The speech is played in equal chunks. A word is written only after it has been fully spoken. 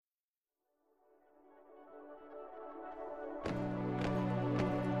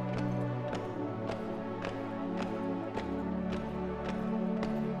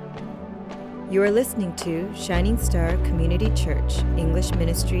You are listening to Shining Star Community Church English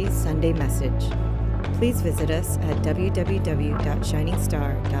Ministries Sunday Message. Please visit us at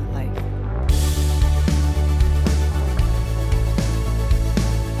www.shiningstar.life.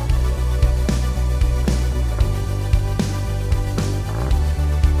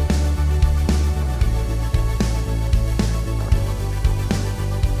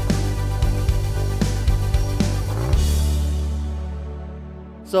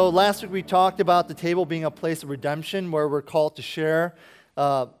 So last week we talked about the table being a place of redemption where we're called to share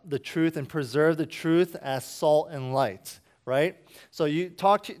the truth and preserve the truth as salt and light, right? So you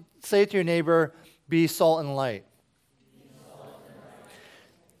say to your neighbor, be salt and light.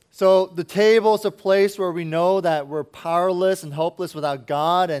 So the table is a place where we know that we're powerless and hopeless without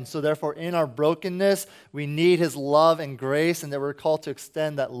God, and so therefore in our brokenness, we need His love and grace, and that we're called to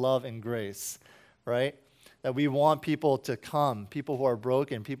extend that love and grace, right? That we want people to come, people who are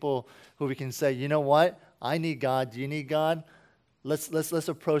broken, people who we can say, you know what? I need God. Do you need God? Let's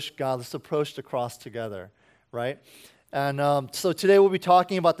approach God. Let's approach the cross together, right? And so today we'll be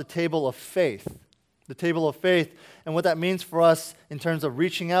talking about the table of faith, the table of faith, and what that means for us in terms of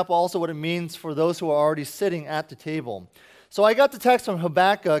reaching out, but also what it means for those who are already sitting at the table. So I got the text from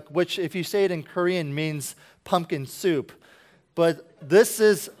Habakkuk, which if you say it in Korean means pumpkin soup, but this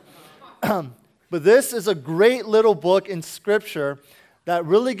is... But this is a great little book in Scripture that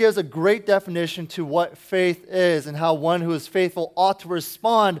really gives a great definition to what faith is and how one who is faithful ought to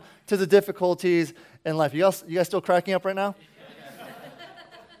respond to the difficulties in life. You guys still cracking up right now?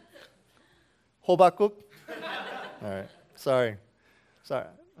 Habakkuk? All right. Sorry. All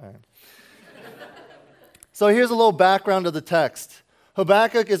right. So here's a little background of the text.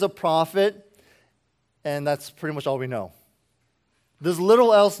 Habakkuk is a prophet, and that's pretty much all we know. There's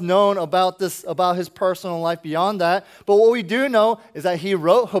little else known about his personal life beyond that. But what we do know is that he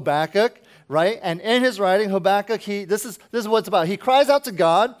wrote Habakkuk, right? And in his writing, Habakkuk, this is what it's about. He cries out to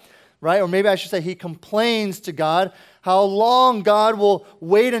God, right? Or maybe I should say he complains to God how long God will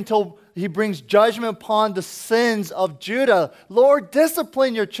wait until He brings judgment upon the sins of Judah. Lord,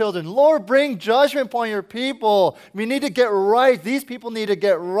 discipline your children. Lord, bring judgment upon your people. We need to get right. These people need to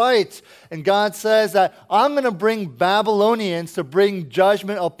get right. And God says that I'm going to bring Babylonians to bring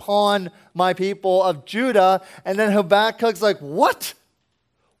judgment upon my people of Judah. And then Habakkuk's like, what?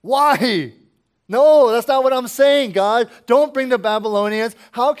 Why? No, that's not what I'm saying, God. Don't bring the Babylonians.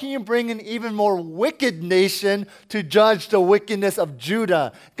 How can you bring an even more wicked nation to judge the wickedness of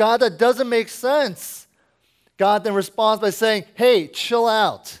Judah? God, that doesn't make sense. God then responds by saying, hey, chill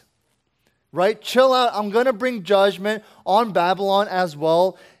out, right? Chill out. I'm going to bring judgment on Babylon as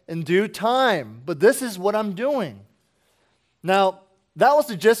well in due time. But this is what I'm doing. Now, that was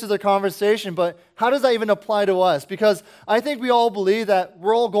the gist of the conversation, but how does that even apply to us? Because I think we all believe that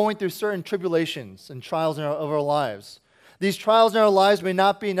we're all going through certain tribulations and trials of our lives. These trials in our lives may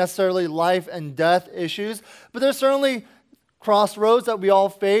not be necessarily life and death issues, but there's certainly crossroads that we all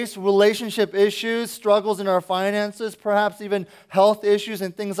face, relationship issues, struggles in our finances, perhaps even health issues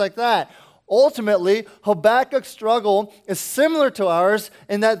and things like that. Ultimately, Habakkuk's struggle is similar to ours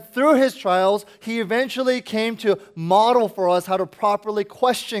in that through his trials, he eventually came to model for us how to properly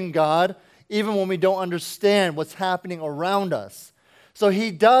question God, even when we don't understand what's happening around us. So he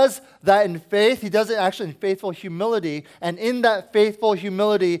does that in faith. He does it actually in faithful humility. And in that faithful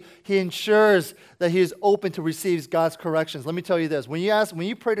humility, he ensures that he is open to receive God's corrections. Let me tell you this. When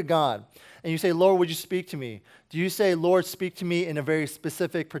you pray to God, and you say, Lord, would you speak to me? Do you say, Lord, speak to me in a very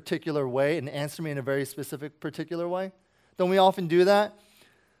specific, particular way and answer me in a very specific, particular way? Don't we often do that?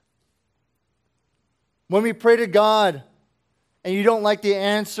 When we pray to God and you don't like the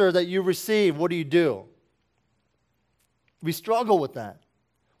answer that you receive, what do? We struggle with that.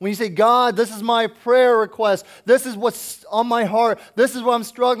 When you say, God, this is my prayer request. This is what's on my heart. This is what I'm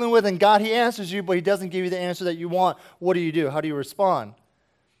struggling with. And God, He answers you, but He doesn't give you the answer that you want. What do? How do you respond?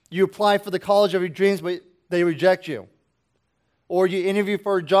 You apply for the college of your dreams, but they reject you. Or you interview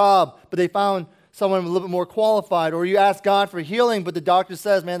for a job, but they found someone a little bit more qualified. Or you ask God for healing, but the doctor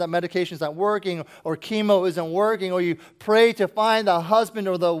says, man, that medication's not working, or chemo isn't working. Or you pray to find the husband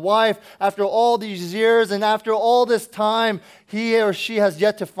or the wife after all these years, and after all this time, he or she has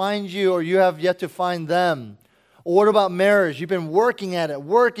yet to find you, or you have yet to find them. Or what about marriage? You've been working at it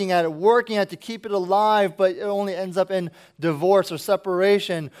to keep it alive, but it only ends up in divorce or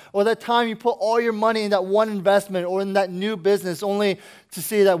separation. Or that time you put all your money in that one investment or in that new business only to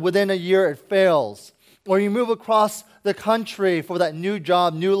see that within a year it fails. Or you move across the country for that new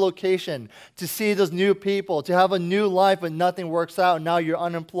job, new location, to see those new people, to have a new life, but nothing works out, and now you're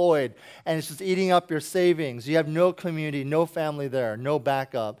unemployed, and it's just eating up your savings. You have no community, no family there, no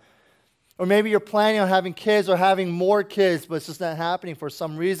backup. Or maybe you're planning on having kids or having more kids, but it's just not happening for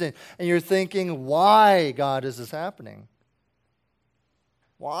some reason. And you're thinking, why, God, is this happening?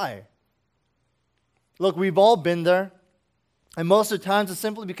 Why? Look, we've all been there. And most of the times it's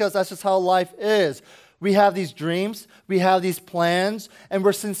simply because that's just how life is. We have these dreams, we have these plans, and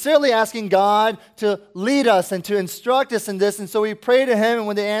we're sincerely asking God to lead us and to instruct us in this. And so we pray to Him, and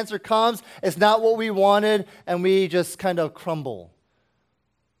when the answer comes, it's not what we wanted, and we just kind of crumble.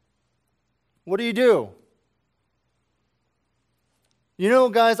 What do? You know,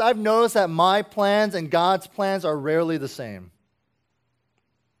 guys, I've noticed that my plans and God's plans are rarely the same.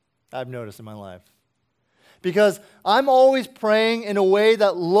 I've noticed in my life. Because I'm always praying in a way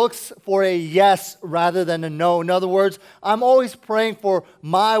that looks for a yes rather than a no. In other words, I'm always praying for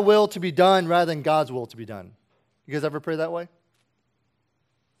my will to be done rather than God's will to be done. You guys ever pray that way?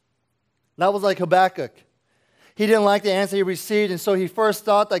 That was like Habakkuk. He didn't like the answer he received, and so he first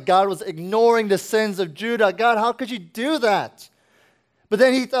thought that God was ignoring the sins of Judah. God, how could you do that? But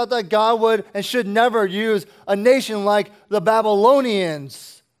then he thought that God would and should never use a nation like the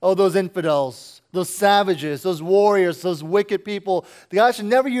Babylonians, those infidels, those savages, those warriors, those wicked people. God should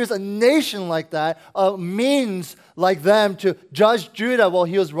never use a nation like that, a means like them, to judge Judah. Well,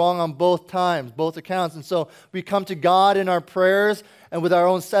 he was wrong on both times, both accounts. And so we come to God in our prayers and with our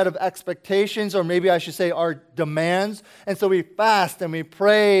own set of expectations, or maybe I should say our demands. And so we fast and we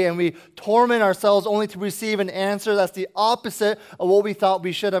pray and we torment ourselves only to receive an answer that's the opposite of what we thought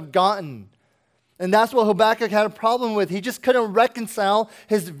we should have gotten. And that's what Habakkuk had a problem with. He just couldn't reconcile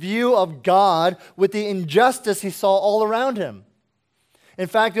his view of God with the injustice he saw all around him. In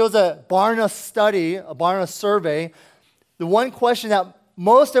fact, there was a Barna study, a Barna survey. The one question that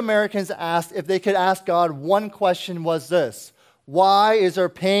most Americans asked, if they could ask God one question, was this: why is there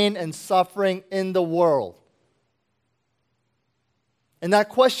pain and suffering in the world? And that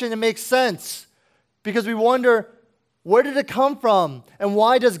question, it makes sense, because we wonder, where did it come from? And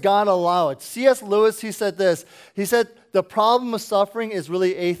why does God allow it? C.S. Lewis, he said this. He said, the problem of suffering is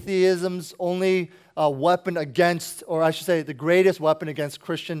really atheism's only weapon against, or I should say, the greatest weapon against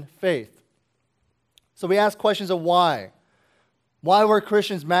Christian faith. So we ask questions of why. Why were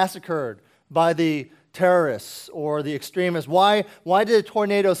Christians massacred by the terrorists or the extremists? Why did a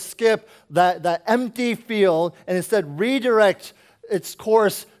tornado skip that empty field and instead redirect its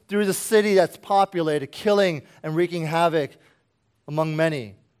course through the city that's populated, killing and wreaking havoc among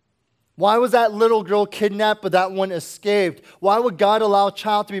many? Why was that little girl kidnapped, but that one escaped? Why would God allow a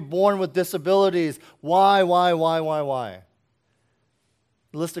child to be born with disabilities? Why? The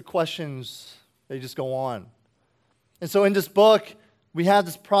list of questions, they just go on. And so in this book, we have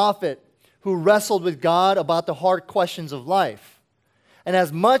this prophet who wrestled with God about the hard questions of life. And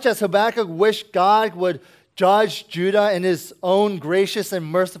as much as Habakkuk wished God would judge Judah in his own gracious and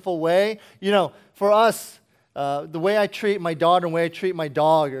merciful way, for us, the way I treat my daughter and the way I treat my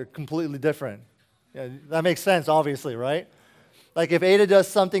dog are completely different. That makes sense, obviously, right? Like if Ada does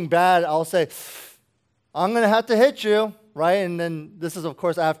something bad, I'll say, I'm going to have to hit you, right? And then this is, of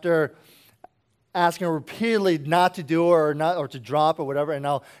course, after asking her repeatedly not to do or to drop or whatever, and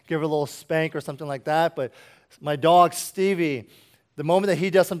I'll give her a little spank or something like that. But my dog, Stevie, the moment that he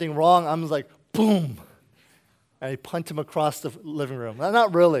does something wrong, I'm just like, boom. And I punt him across the living room.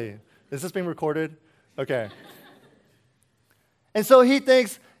 Not really. Is this being recorded? Okay. And so he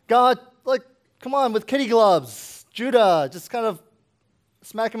thinks, God, come on, with kitty gloves, Judah, just kind of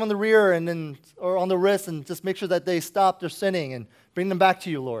smack him on the rear or on the wrist and just make sure that they stop their sinning and bring them back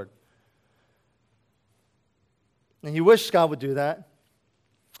to you, Lord. And he wished God would do that.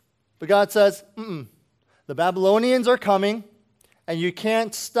 But God says, the Babylonians are coming, and you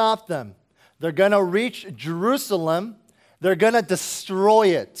can't stop them. They're going to reach Jerusalem. They're going to destroy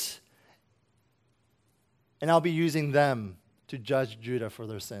it. And I'll be using them to judge Judah for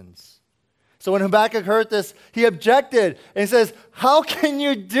their sins. So when Habakkuk heard this, he objected. And he says, how can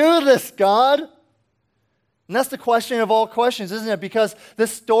you do this, God? And that's the question of all questions, isn't it? Because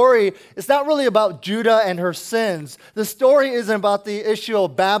this story is not really about Judah and her sins. The story isn't about the issue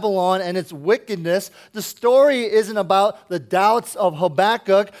of Babylon and its wickedness. The story isn't about the doubts of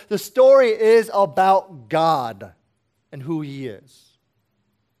Habakkuk. The story is about God and who He is.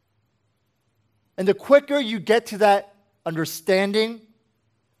 And the quicker you get to that understanding,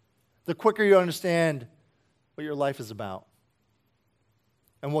 the quicker you understand what your life is about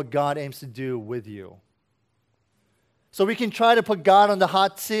and what God aims to do with you. So we can try to put God on the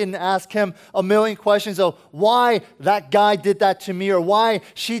hot seat and ask Him a million questions of why that guy did that to me, or why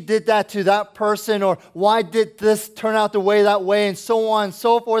she did that to that person, or why did this turn out that way, and so on and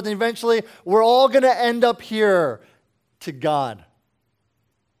so forth. And eventually, we're all going to end up here to God.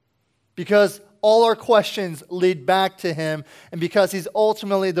 because all our questions lead back to him, and because he's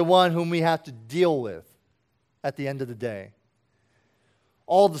ultimately the one whom we have to deal with at the end of the day.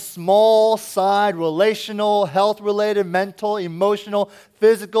 All the small side relational, health-related, mental, emotional,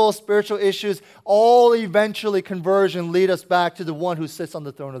 physical, spiritual issues, all eventually converge and lead us back to the one who sits on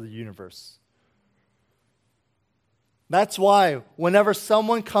the throne of the universe. That's why whenever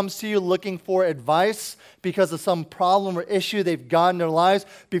someone comes to you looking for advice because of some problem or issue they've got in their lives,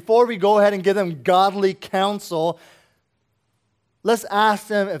 before we go ahead and give them godly counsel, let's ask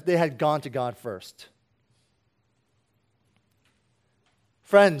them if they had gone to God first.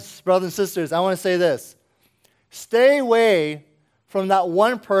 Friends, brothers and sisters, I want to say this. Stay away from that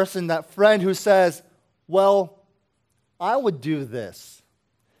one person, that friend who says, well, I would do this.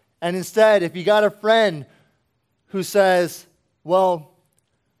 And instead, if you got a friend who says, well,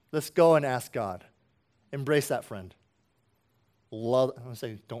 let's go and ask God. Embrace that friend. I'm going to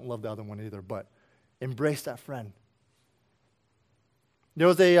say don't love the other one either, but embrace that friend. There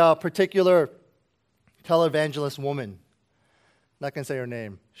was a particular televangelist woman. Not going to say her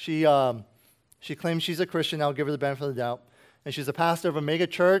name. She claims she's a Christian. I'll give her the benefit of the doubt. And she's a pastor of a mega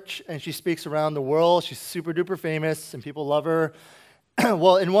church, and she speaks around the world. She's super duper famous, and people love her.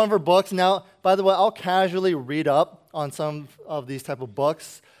 Well, in one of her books, now, by the way, I'll casually read up on some of these type of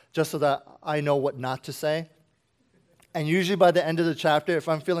books just so that I know what not to say. And usually by the end of the chapter, if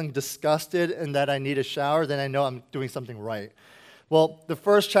I'm feeling disgusted and that I need a shower, then I know I'm doing something right. Well, the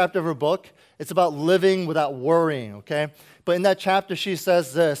first chapter of her book, it's about living without worrying, okay? But in that chapter, she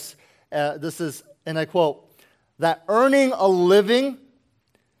says this, and I quote, that earning a living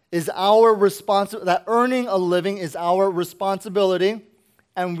is our responsibility,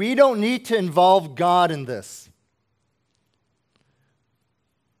 and we don't need to involve God in this.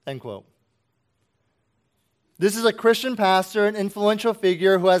 End quote. This is a Christian pastor, an influential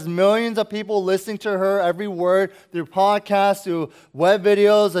figure who has millions of people listening to her every word through podcasts, through web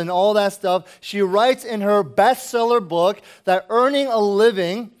videos, and all that stuff. She writes in her bestseller book that earning a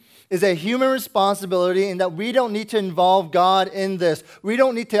living is a human responsibility and that we don't need to involve God in this. We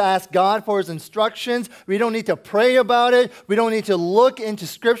don't need to ask God for his instructions. We don't need to pray about it. We don't need to look into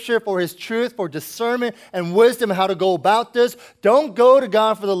Scripture for his truth, for discernment and wisdom how to go about this. Don't go to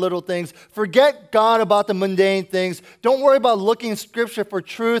God for the little things. Forget God about the mundane things. Don't worry about looking in Scripture for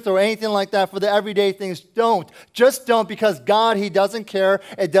truth or anything like that for the everyday things. Don't. Just don't, because God, he doesn't care.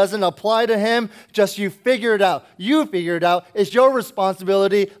 It doesn't apply to him. Just you figure it out. You figure it out. It's your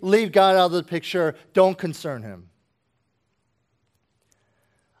responsibility. Leave God out of the picture. Don't concern him.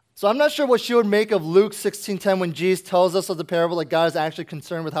 So I'm not sure what she would make of Luke 16:10 when Jesus tells us of the parable that God is actually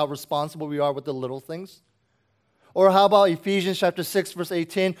concerned with how responsible we are with the little things. Or how about Ephesians chapter 6, verse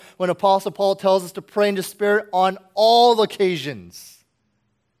 18, when Apostle Paul tells us to pray in the Spirit on all occasions.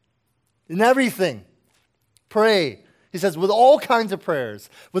 In everything. Pray. He says, with all kinds of prayers,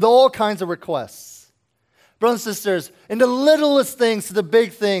 with all kinds of requests. Brothers and sisters, in the littlest things to the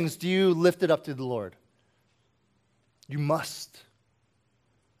big things, do you lift it up to the Lord? You must.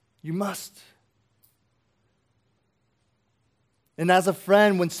 You must. And as a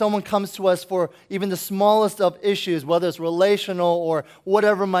friend, when someone comes to us for even the smallest of issues, whether it's relational or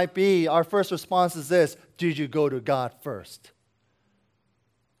whatever it might be, our first response is this: did you go to God first?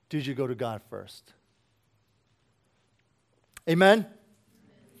 Did you go to God first? Amen?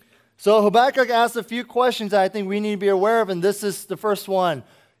 So Habakkuk asks a few questions that I think we need to be aware of, and this is the first one.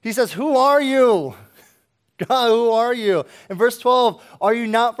 He says, who are you? God, who are you? In verse 12, are you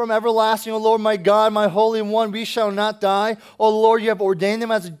not from everlasting, O Lord, my God, my Holy One? We shall not die. O Lord, you have ordained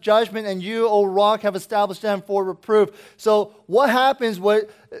them as a judgment, and you, O Rock, have established them for reproof. So what happens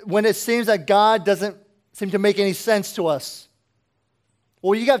when it seems that God doesn't seem to make any sense to us?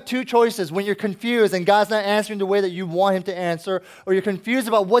 Well, you have two choices. When you're confused and God's not answering the way that you want him to answer, or you're confused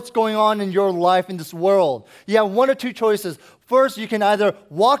about what's going on in your life in this world. You have one or two choices. First, you can either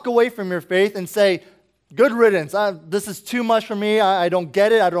walk away from your faith and say, good riddance. This is too much for me. I don't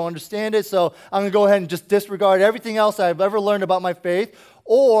get it. I don't understand it. So I'm going to go ahead and just disregard everything else I've ever learned about my faith.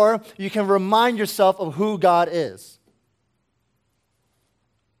 Or you can remind yourself of who God is.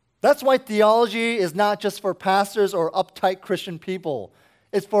 That's why theology is not just for pastors or uptight Christian people.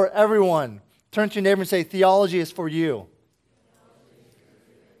 It's for everyone. Turn to your neighbor and say, theology is for you.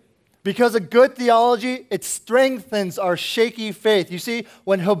 Because a good theology, it strengthens our shaky faith. You see,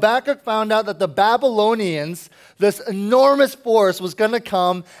 when Habakkuk found out that the Babylonians, this enormous force, was going to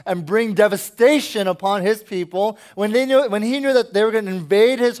come and bring devastation upon his people, when he knew that they were going to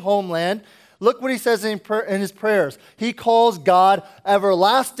invade his homeland, Look what he says in his prayers. He calls God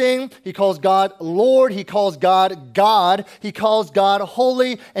everlasting. He calls God Lord. He calls God God. He calls God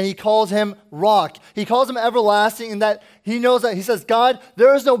holy, and he calls him rock. He calls him everlasting in that he knows that he says, God,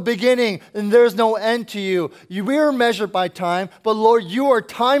 there is no beginning and there is no end to you. We are measured by time, but Lord, you are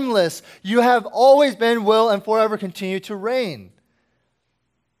timeless. You have always been, will, and forever continue to reign.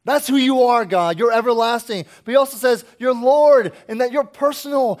 That's who you are, God. You're everlasting. But he also says, you're Lord, and that you're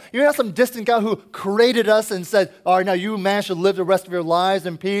personal. You're not some distant God who created us and said, all right, now you man should live the rest of your lives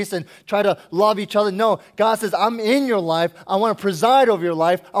in peace and try to love each other. No, God says, I'm in your life. I want to preside over your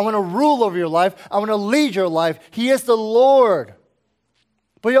life. I want to rule over your life. I want to lead your life. He is the Lord.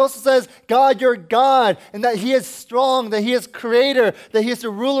 But he also says, God, you're God, and that he is strong, that he is creator, that he is the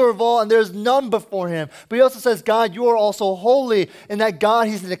ruler of all, and there's none before him. But he also says, God, you are also holy, and that God,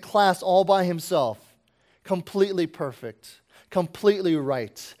 he's in a class all by himself, completely perfect, completely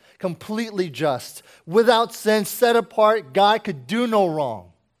right, completely just, without sin, set apart. God could do no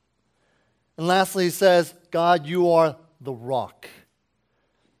wrong. And lastly, he says, God, you are the rock.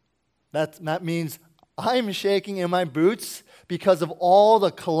 That means I'm shaking in my boots because of all the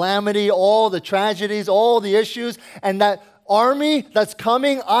calamity, all the tragedies, all the issues, and that army that's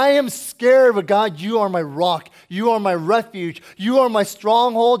coming. I am scared, but God, you are my rock. You are my refuge. You are my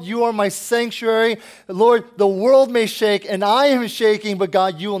stronghold. You are my sanctuary. Lord, the world may shake, and I am shaking, but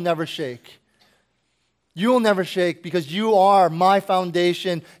God, you will never shake. You will never shake because you are my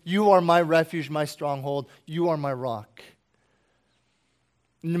foundation. You are my refuge, my stronghold. You are my rock.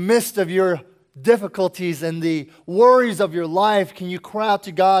 In the midst of your difficulties and the worries of your life, can you cry out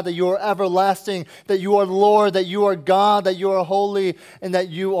to God that you are everlasting, that you are Lord, that you are God, that you are holy, and that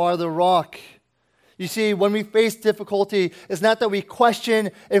you are the rock? You see, when we face difficulty, it's not that we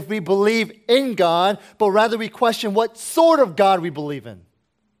question if we believe in God, but rather we question what sort of God we believe in.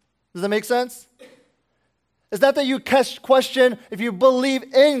 Does that make sense? It's not that you question if you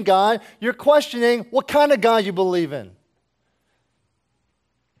believe in God, you're questioning what kind of God you believe in.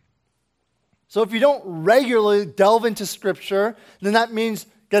 So if you don't regularly delve into Scripture, then that means,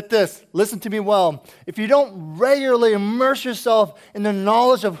 get this, listen to me well. If you don't regularly immerse yourself in the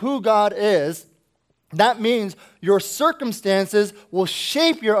knowledge of who God is, that means your circumstances will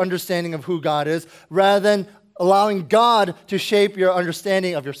shape your understanding of who God is rather than allowing God to shape your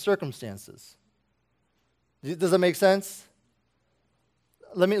understanding of your circumstances. Does that make sense?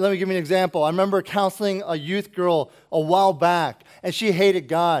 Let me give you an example. I remember counseling a youth girl a while back, and she hated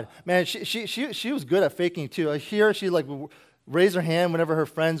God. Man, she was good at faking too. Here, she like raised her hand whenever her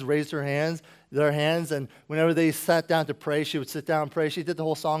friends raised their hands, and whenever they sat down to pray, she would sit down and pray. She did the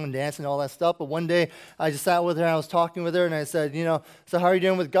whole song and dance and all that stuff. But one day, I just sat with her, and I was talking with her, and I said, so how are you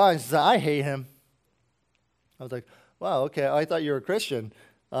doing with God? And she said, I hate him. I was like, wow, okay, I thought you were a Christian,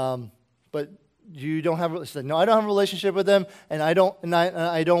 but you don't have. She said, no, I don't have a relationship with him, and I don't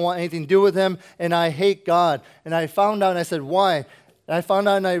want anything to do with him, and I hate God. And I found out, and I said, why? And I found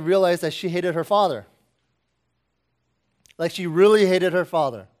out, and I realized that she hated her father. Like she really hated her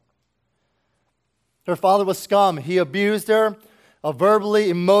father. Her father was scum. He abused her verbally,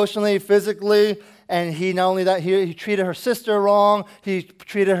 emotionally, physically. And he not only that, he treated her sister wrong. He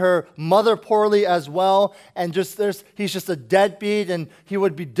treated her mother poorly as well. And he's just a deadbeat, and he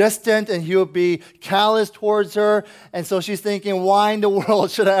would be distant, and he would be callous towards her. And so she's thinking, why in the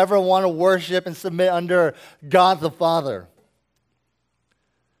world should I ever want to worship and submit under God the Father?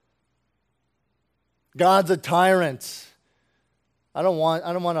 God's a tyrant. I don't want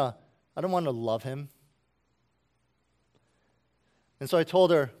to love him. And so I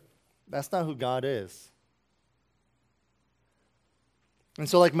told her, that's not who God is. And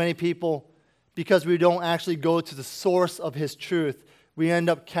so like many people, because we don't actually go to the source of his truth, we end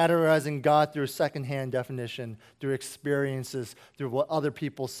up categorizing God through a secondhand definition, through experiences, through what other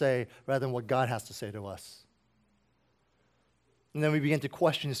people say, rather than what God has to say to us. And then we begin to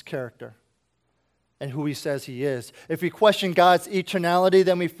question his character and who he says he is. If we question God's eternality,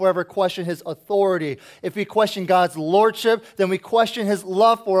 then we forever question his authority. If we question God's lordship, then we question his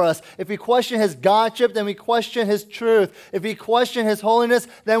love for us. If we question his godship, then we question his truth. If we question his holiness,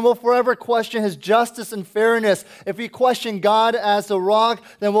 then we'll forever question his justice and fairness. If we question God as the rock,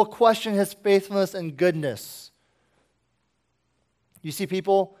 then we'll question his faithfulness and goodness. You see,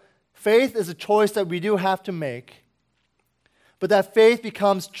 people, faith is a choice that we do have to make. But that faith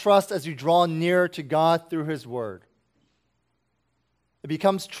becomes trust as you draw near to God through his word. It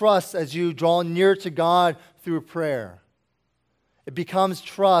becomes trust as you draw near to God through prayer. It becomes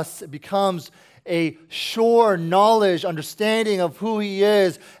trust. It becomes a sure knowledge, understanding of who he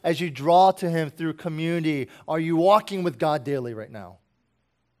is as you draw to him through community. Are you walking with God daily right now?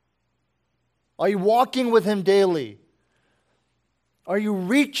 Are you walking with Him daily? Are you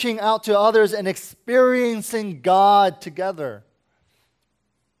reaching out to others and experiencing God together?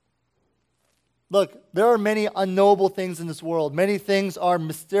 Look, there are many unknowable things in this world. Many things are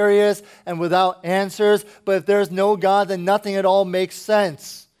mysterious and without answers, but if there's no God, then nothing at all makes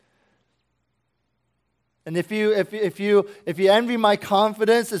sense. And if you envy my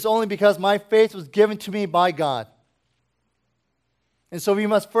confidence, it's only because my faith was given to me by God. And so we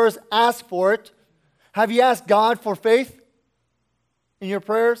must first ask for it. Have you asked God for faith in your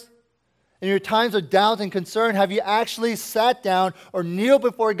prayers? In your times of doubt and concern, have you actually sat down or kneeled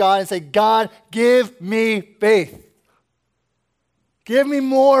before God and said, God, give me faith. Give me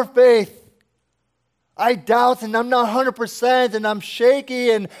more faith. I doubt and I'm not 100% and I'm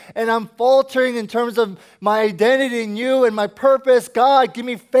shaky and I'm faltering in terms of my identity in you and my purpose. God, give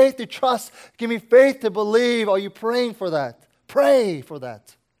me faith to trust. Give me faith to believe. Are you praying for that? Pray for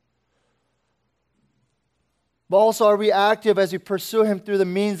that. But also, are we active as we pursue Him through the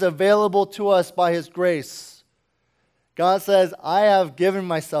means available to us by His grace? God says, I have given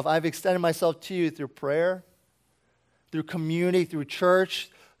myself, I've extended myself to you through prayer, through community, through church,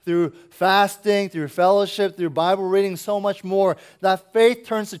 through fasting, through fellowship, through Bible reading, so much more. That faith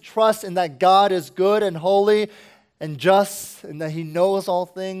turns to trust in that God is good and holy and just, and that He knows all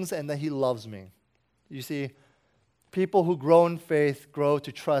things, and that He loves me. You see, people who grow in faith grow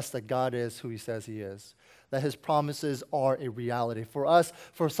to trust that God is who He says He is, that His promises are a reality. For us,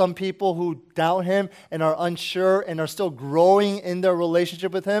 for some people who doubt Him and are unsure and are still growing in their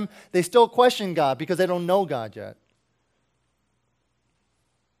relationship with Him, they still question God because they don't know God yet.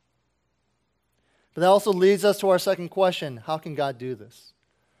 But that also leads us to our second question. How can God do this?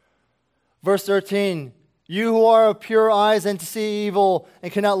 Verse 13, you who are of pure eyes and to see evil and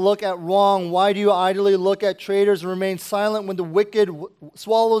cannot look at wrong, why do you idly look at traitors and remain silent when the wicked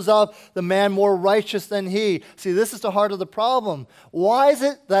swallows up the man more righteous than he? See, this is the heart of the problem. Why is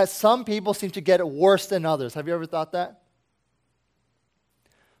it that some people seem to get it worse than others? Have you ever thought that?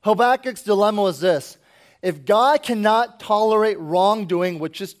 Habakkuk's dilemma was this. If God cannot tolerate wrongdoing,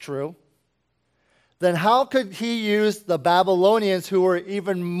 which is true, then how could He use the Babylonians, who were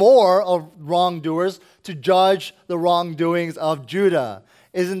even more of wrongdoers, to judge the wrongdoings of Judah?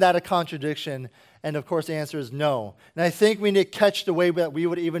 Isn't that a contradiction? And of course the answer is no. And I think we need to catch the way that we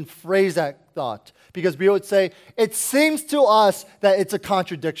would even phrase that thought. Because we would say, it seems to us that it's a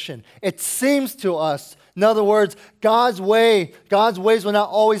contradiction. It seems to us. In other words, God's ways will not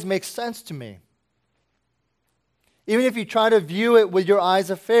always make sense to me. Even if you try to view it with your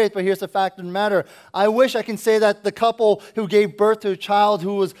eyes of faith, but here's the fact of the matter. I wish I can say that the couple who gave birth to a child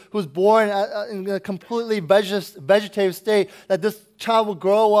who was born in a completely vegetative state, that this child will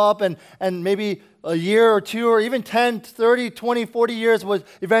grow up and maybe a year or two or even 10, 30, 20, 40 years would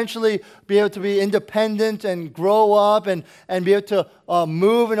eventually be able to be independent and grow up and be able to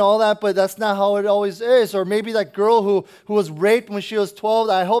move and all that, but that's not how it always is. Or maybe that girl who was raped when she was 12,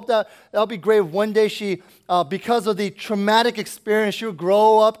 I hope that'll be great if one day she, because of the traumatic experience, she would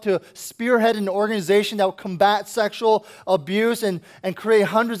grow up to spearhead an organization that will combat sexual abuse and create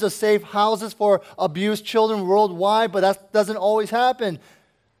hundreds of safe houses for abused children worldwide, but that doesn't always happen.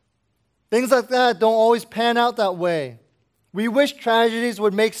 Things like that don't always pan out that way. We wish tragedies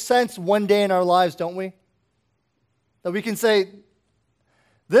would make sense one day in our lives, don't we? That we can say,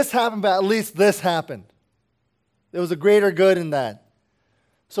 this happened, but at least this happened. There was a greater good in that.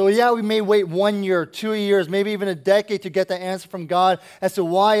 So yeah, we may wait 1 year, 2 years, maybe even a decade to get the answer from God as to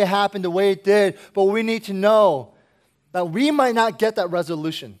why it happened the way it did. But we need to know that we might not get that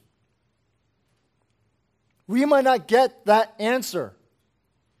resolution. We might not get that answer.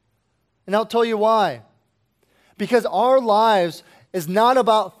 And I'll tell you why. Because our lives is not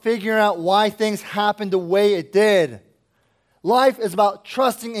about figuring out why things happened the way it did. Life is about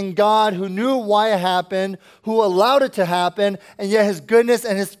trusting in God who knew why it happened, who allowed it to happen, and yet His goodness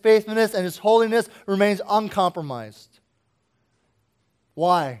and His faithfulness and His holiness remains uncompromised.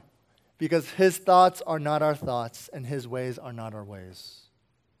 Why? Because His thoughts are not our thoughts and His ways are not our ways.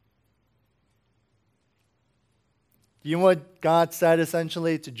 Do you know what God said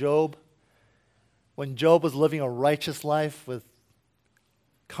essentially to Job? When Job was living a righteous life with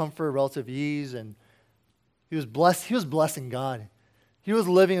comfort, relative ease, and he was blessing God. He was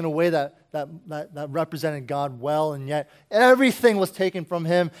living in a way that represented God well, and yet everything was taken from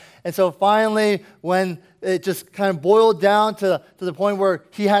him. And so finally, when it just kind of boiled down to the point where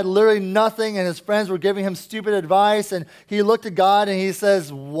he had literally nothing and his friends were giving him stupid advice, and he looked at God and he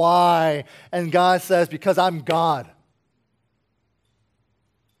says, why? And God says, because I'm God.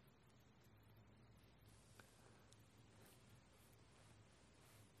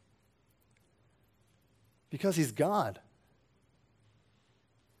 Because he's God.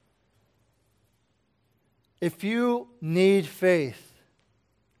 If you need faith,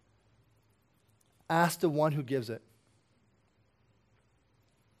 ask the one who gives it.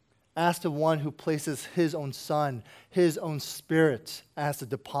 Ask the one who places his own Son, his own Spirit as the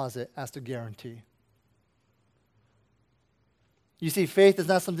deposit, as the guarantee. You see, faith is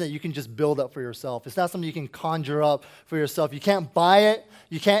not something that you can just build up for yourself. It's not something you can conjure up for yourself. You can't buy it.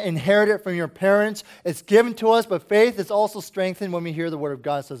 You can't inherit it from your parents. It's given to us, but faith is also strengthened when we hear the word of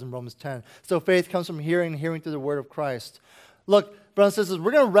God, it says in Romans 10. So faith comes from hearing and hearing through the word of Christ. Look, brothers and sisters,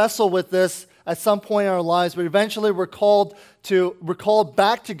 we're going to wrestle with this at some point in our lives, but eventually we're called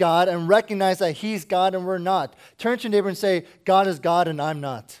back to God and recognize that he's God and we're not. Turn to your neighbor and say, God is God and I'm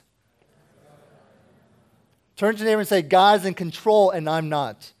not. Turn to your neighbor and say, God is in control and I'm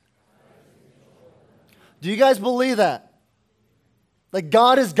not. Do you guys believe that? That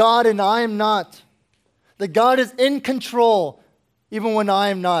God is God and I am not. That God is in control even when I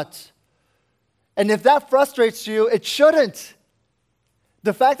am not. And if that frustrates you, it shouldn't.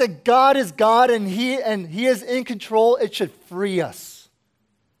 The fact that God is God and He is in control, it should free us.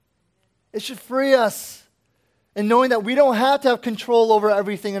 It should free us. And knowing that we don't have to have control over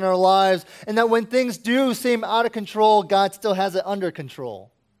everything in our lives, and that when things do seem out of control, God still has it under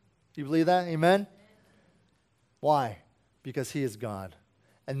control. Do you believe that? Amen? Why? Because He is God,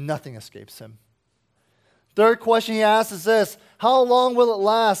 and nothing escapes Him. Third question he asks is this: how long will it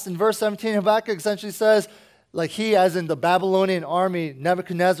last? In verse 17, Habakkuk essentially says, like he, as in the Babylonian army,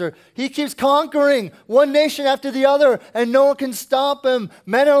 Nebuchadnezzar, he keeps conquering one nation after the other, and no one can stop him.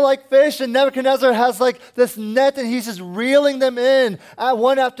 Men are like fish, and Nebuchadnezzar has like this net, and he's just reeling them in at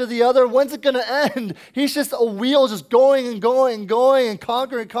one after the other. When's it going to end? He's just a wheel just going and going and going and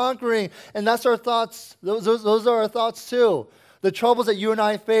conquering. And that's our thoughts. Those are our thoughts too. The troubles that you and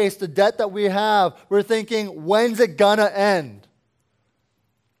I face, the debt that we have, we're thinking, when's it going to end?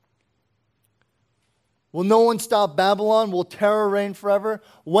 Will no one stop Babylon? Will terror reign forever?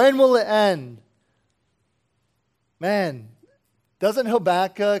 When will it end? Man, doesn't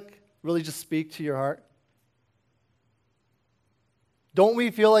Habakkuk really just speak to your heart? Don't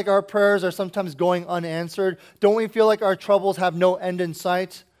we feel like our prayers are sometimes going unanswered? Don't we feel like our troubles have no end in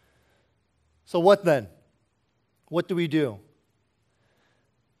sight? So what then? What do we do?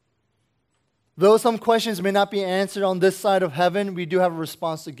 Though some questions may not be answered on this side of heaven, we do have a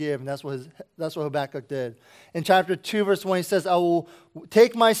response to give, and that's what Habakkuk did. In chapter 2, verse 1, he says, I will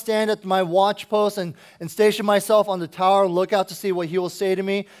take my stand at my watchpost and station myself on the tower, look out to see what he will say to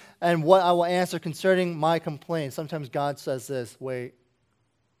me and what I will answer concerning my complaint. Sometimes God says this, wait.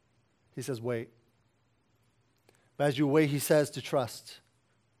 He says, wait. But as you wait, he says to trust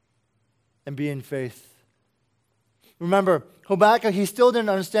and be in faith. Remember, Habakkuk, he still didn't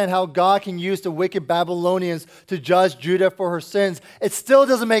understand how God can use the wicked Babylonians to judge Judah for her sins. It still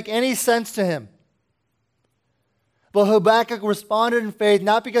doesn't make any sense to him. But Habakkuk responded in faith,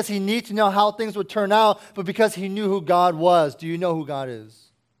 not because he needed to know how things would turn out, but because he knew who God was. Do you know who God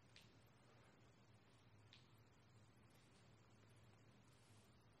is?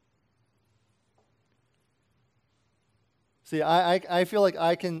 See, I feel like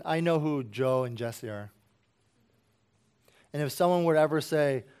I know who Joe and Jesse are. And if someone would ever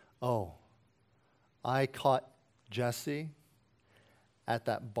say, oh, I caught Jesse at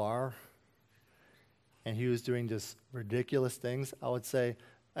that bar and he was doing just ridiculous things, I would say,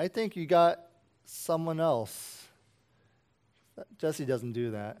 I think you got someone else. Jesse doesn't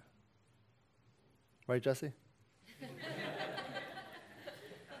do that. Right, Jesse?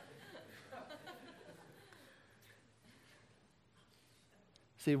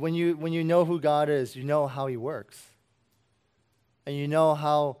 See, when you know who God is, you know how He works. And you know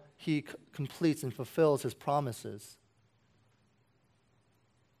how He completes and fulfills His promises.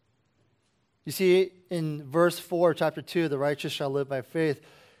 You see, in verse 4, chapter 2, the righteous shall live by faith,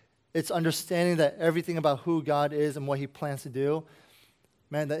 it's understanding that everything about who God is and what He plans to do,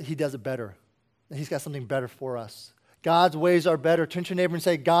 man, that He does it better. That He's got something better for us. God's ways are better. Turn to your neighbor and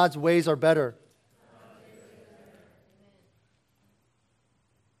say, God's ways are better.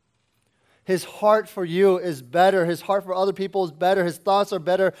 His heart for you is better. His heart for other people is better. His thoughts are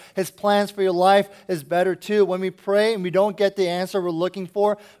better. His plans for your life is better too. When we pray and we don't get the answer we're looking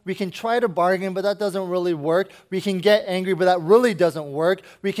for, we can try to bargain, but that doesn't really work. We can get angry, but that really doesn't work.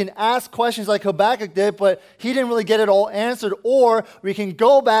 We can ask questions like Habakkuk did, but he didn't really get it all answered. Or we can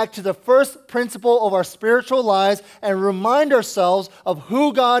go back to the first principle of our spiritual lives and remind ourselves of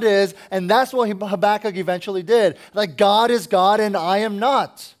who God is, and that's what Habakkuk eventually did. Like, God is God and I am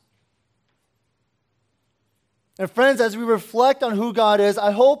not. And friends, as we reflect on who God is, I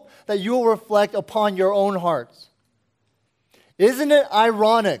hope that you will reflect upon your own hearts. Isn't it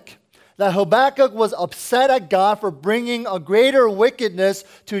ironic that Habakkuk was upset at God for bringing a greater wickedness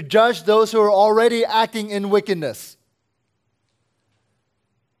to judge those who are already acting in wickedness?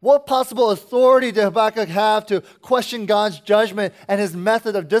 What possible authority did Habakkuk have to question God's judgment and his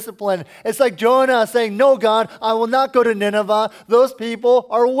method of discipline? It's like Jonah saying, "No, God, I will not go to Nineveh. Those people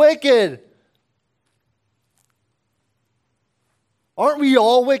are wicked." Aren't we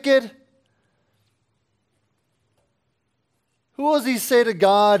all wicked? Who does he say to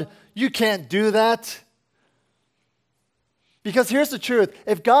God, "You can't do that"? Because here's the truth.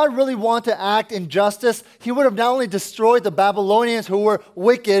 If God really wanted to act in justice, he would have not only destroyed the Babylonians who were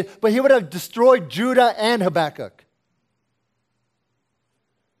wicked, but he would have destroyed Judah and Habakkuk.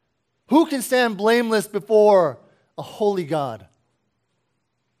 Who can stand blameless before a holy God?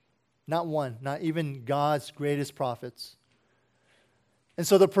 Not one, not even God's greatest prophets. And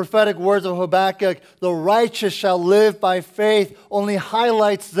so the prophetic words of Habakkuk, "the righteous shall live by faith," only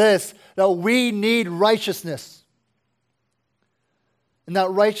highlights this, that we need righteousness. And that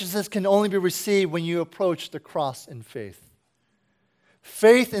righteousness can only be received when you approach the cross in faith.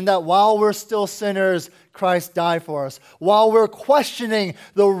 Faith in that while we're still sinners, Christ died for us. While we're questioning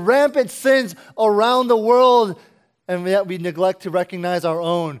the rampant sins around the world, and yet we neglect to recognize our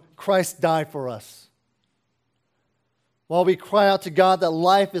own, Christ died for us. While we cry out to God that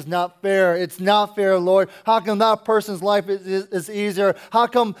life is not fair. It's not fair, Lord. How come that person's life is easier? How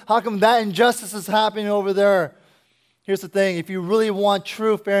come that injustice is happening over there? Here's the thing. If you really want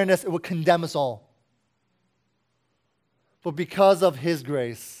true fairness, it would condemn us all. But because of his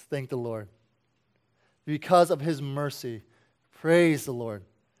grace, thank the Lord. Because of his mercy, praise the Lord.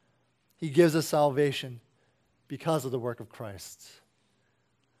 He gives us salvation because of the work of Christ.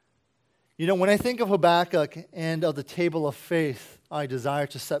 You know, when I think of Habakkuk and of the table of faith I desire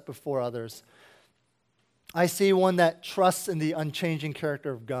to set before others, I see one that trusts in the unchanging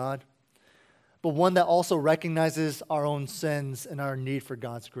character of God, but one that also recognizes our own sins and our need for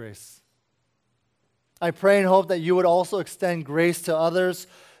God's grace. I pray and hope that you would also extend grace to others,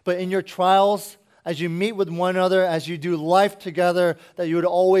 but in your trials, as you meet with one another, as you do life together, that you would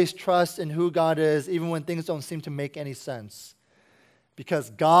always trust in who God is, even when things don't seem to make any sense. Because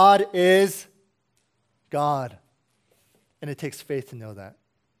God is God. And it takes faith to know that.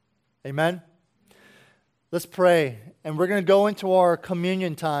 Amen? Let's pray. And we're going to go into our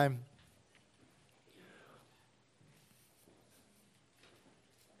communion time.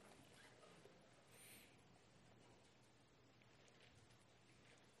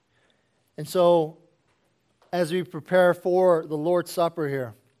 And so, as we prepare for the Lord's Supper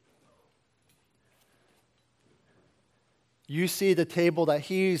here, you see the table that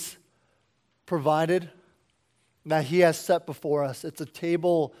he's provided, that he has set before us. It's a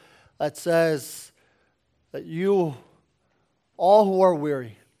table that says that you, all who are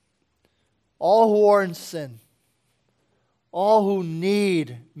weary, all who are in sin, all who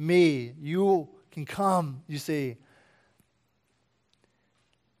need me, you can come, you see.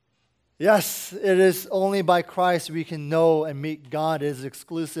 Yes, it is only by Christ we can know and meet God. It is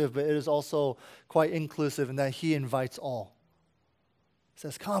exclusive, but it is also quite inclusive in that he invites all. He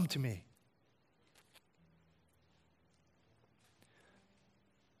says, "Come to me."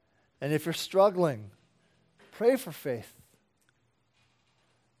 And if you're struggling, pray for faith.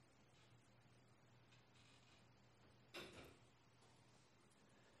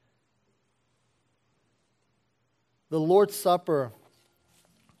 The Lord's Supper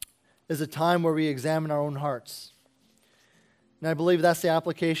is a time where we examine our own hearts. And I believe that's the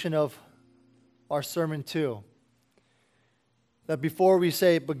application of our sermon too. That before we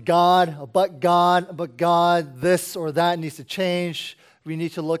say, but God, this or that needs to change, we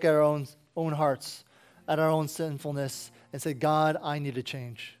need to look at our own hearts, at our own sinfulness, and say, "God, I need to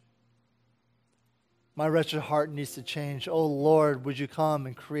change. My wretched heart needs to change. Oh Lord, would you come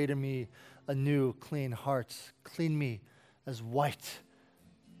and create in me a new, clean heart. Clean me as white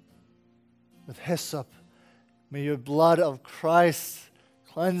with hyssop. May your blood of Christ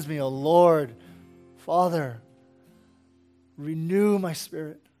cleanse me, O Lord. Father, renew my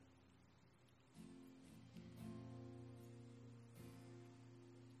spirit."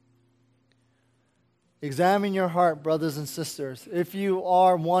 Examine your heart, brothers and sisters. If you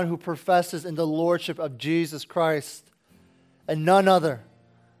are one who professes in the lordship of Jesus Christ and none other,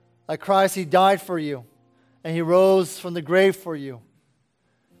 like Christ, he died for you and he rose from the grave for you.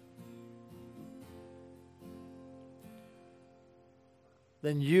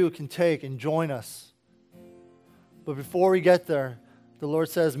 Then you can take and join us. But before we get there, the Lord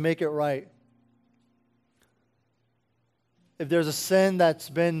says, make it right. If there's a sin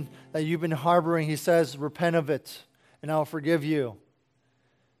that you've been harboring, he says, repent of it, and I'll forgive you.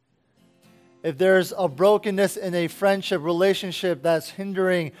 If there's a brokenness in a friendship, relationship that's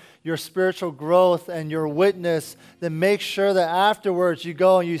hindering your spiritual growth and your witness, then make sure that afterwards you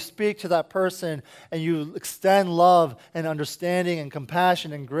go and you speak to that person and you extend love and understanding and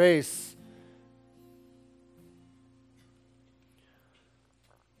compassion and grace.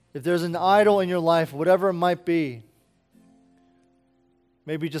 If there's an idol in your life, whatever it might be,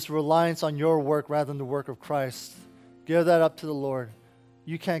 maybe just reliance on your work rather than the work of Christ, give that up to the Lord.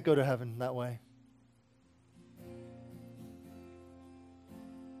 You can't go to heaven that way.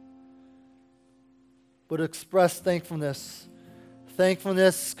 But express thankfulness.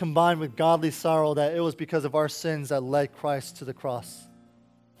 Thankfulness combined with godly sorrow that it was because of our sins that led Christ to the cross.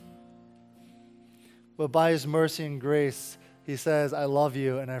 But by His mercy and grace, He says, I love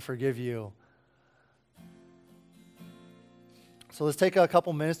you and I forgive you. So let's take a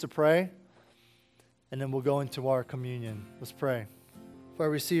couple minutes to pray, and then we'll go into our communion. Let's pray. For I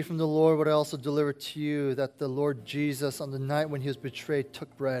received from the Lord what I also delivered to you, that the Lord Jesus, on the night when He was betrayed,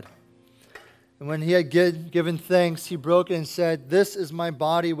 took bread. And when He had given thanks, He broke it and said, this is my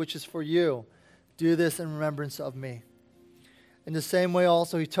body, which is for you. Do this in remembrance of me. In the same way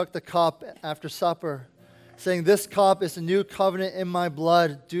also He took the cup after supper, saying, this cup is the new covenant in my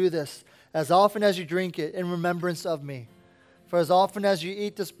blood. Do this as often as you drink it in remembrance of me. For as often as you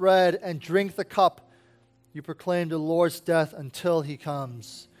eat this bread and drink the cup, you proclaim the Lord's death until He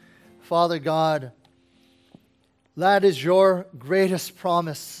comes. Father God, that is your greatest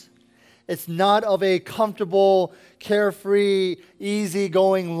promise. It's not of a comfortable, carefree,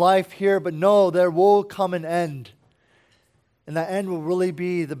 easygoing life here, but no, there will come an end. And that end will really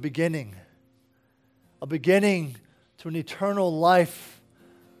be the beginning. A beginning to an eternal life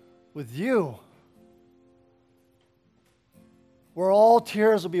with you, where all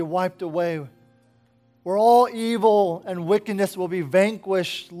tears will be wiped away, where all evil and wickedness will be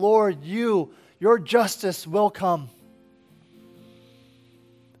vanquished. Lord, your justice will come.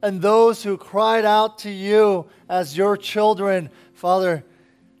 And those who cried out to you as your children, Father,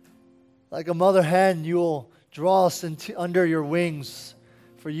 like a mother hen, you will draw us under your wings,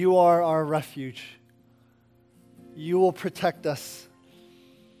 for you are our refuge. You will protect us,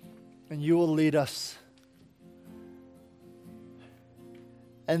 and you will lead us.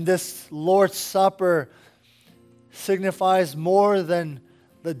 And this Lord's Supper signifies more than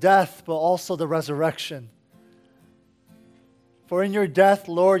the death, but also the resurrection. For in your death,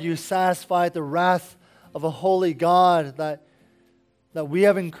 Lord, you satisfied the wrath of a holy God that we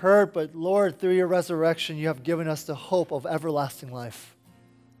have incurred, but Lord, through your resurrection, you have given us the hope of everlasting life.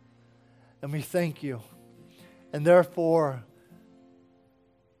 And we thank you. And therefore,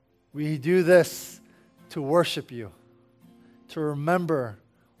 we do this to worship you, to remember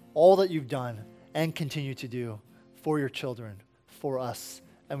all that you've done and continue to do for your children, for us.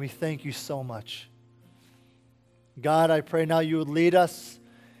 And we thank you so much. God, I pray now you would lead us,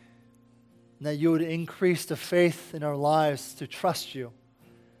 and that you would increase the faith in our lives to trust you.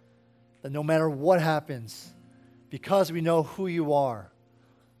 That no matter what happens, because we know who you are,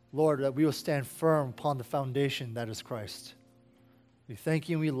 Lord, that we will stand firm upon the foundation that is Christ. We thank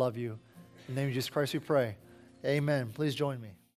you and we love you. In the name of Jesus Christ we pray. Amen. Please join me.